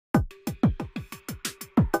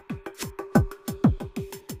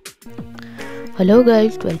Hello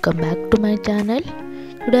guys, welcome back to my channel.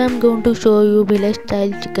 Today I am going to show you village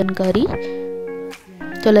style chicken curry.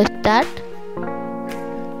 So let's start.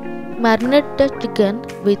 Marinate the chicken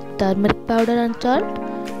with turmeric powder and salt.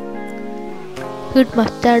 Heat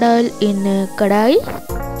mustard oil in a kadai.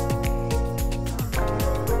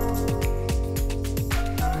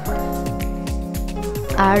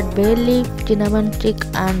 Add bay leaf, cinnamon stick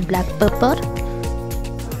and black pepper.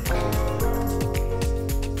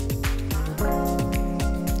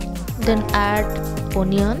 Then add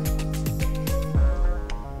onion.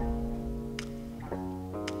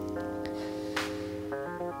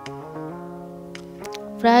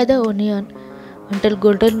 Fry the onion until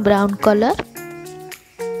golden brown color.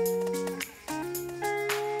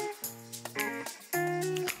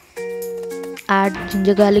 Add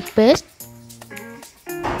ginger garlic paste.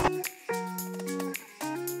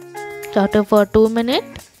 Saute for 2 minutes.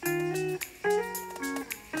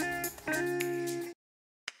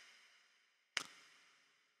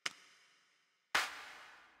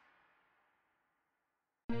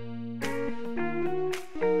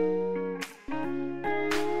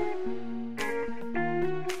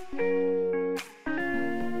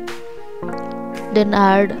 Then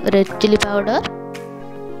add red chili powder,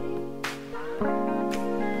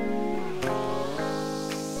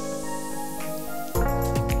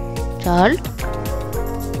 salt,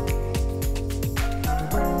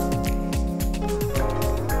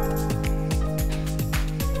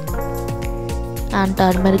 and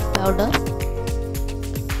turmeric powder.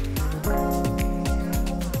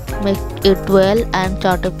 Mix it well and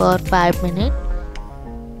saute for 5 minutes.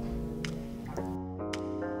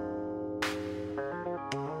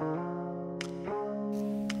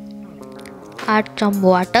 Add some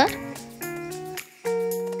water.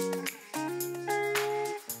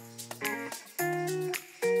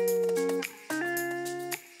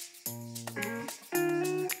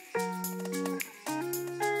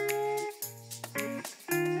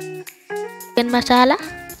 Chicken masala.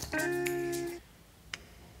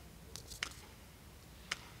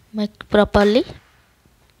 Mix properly.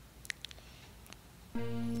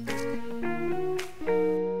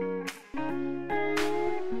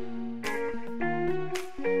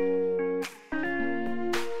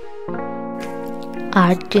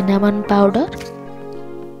 Add cinnamon powder.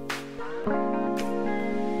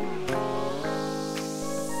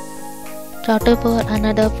 Saute for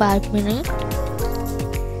another 5 minutes.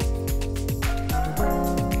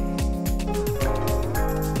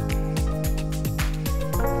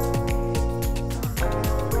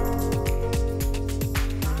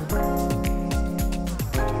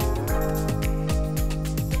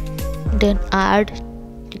 Then add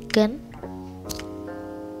chicken.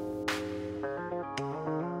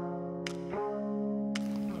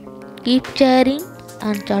 Keep stirring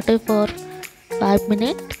and saute for 5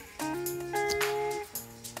 minutes.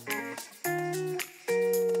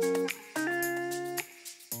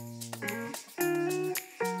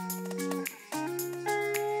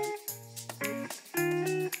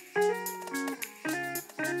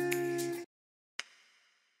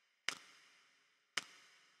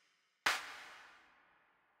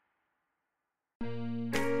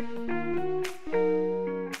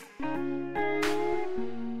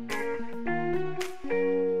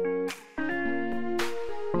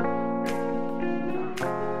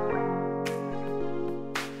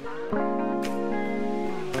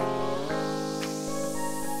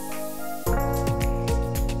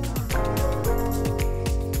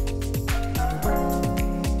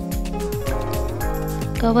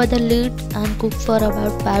 Cover the lid and cook for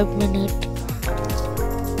about 5 minutes.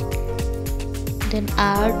 Then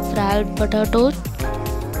add fried potatoes.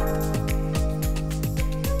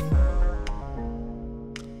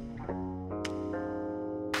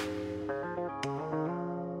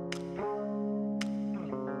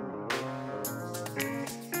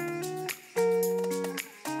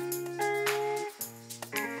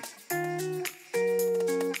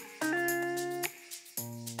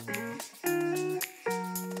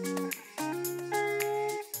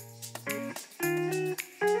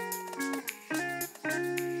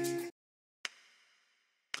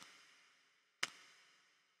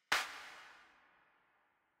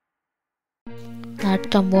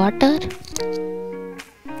 Add some water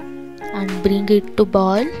and bring it to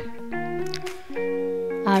boil.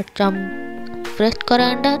 Add some fresh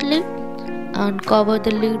coriander leaf and cover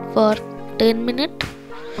the lid for 10 minutes.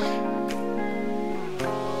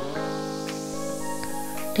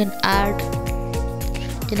 Then add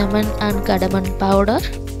cinnamon and cardamom powder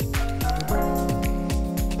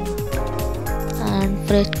and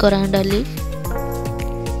fresh coriander leaf.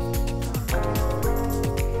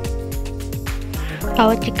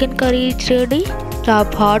 Our chicken curry is ready.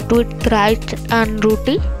 Serve hot with rice and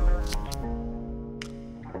roti.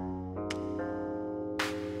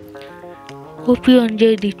 Hope you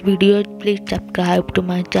enjoyed this video. Please subscribe to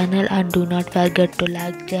my channel and do not forget to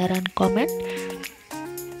like, share and comment.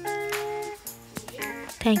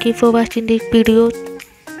 Thank you for watching this video.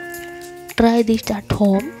 Try this at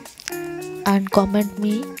home and comment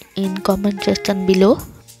me in comment section below.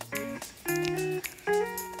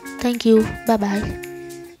 Thank you. Bye bye.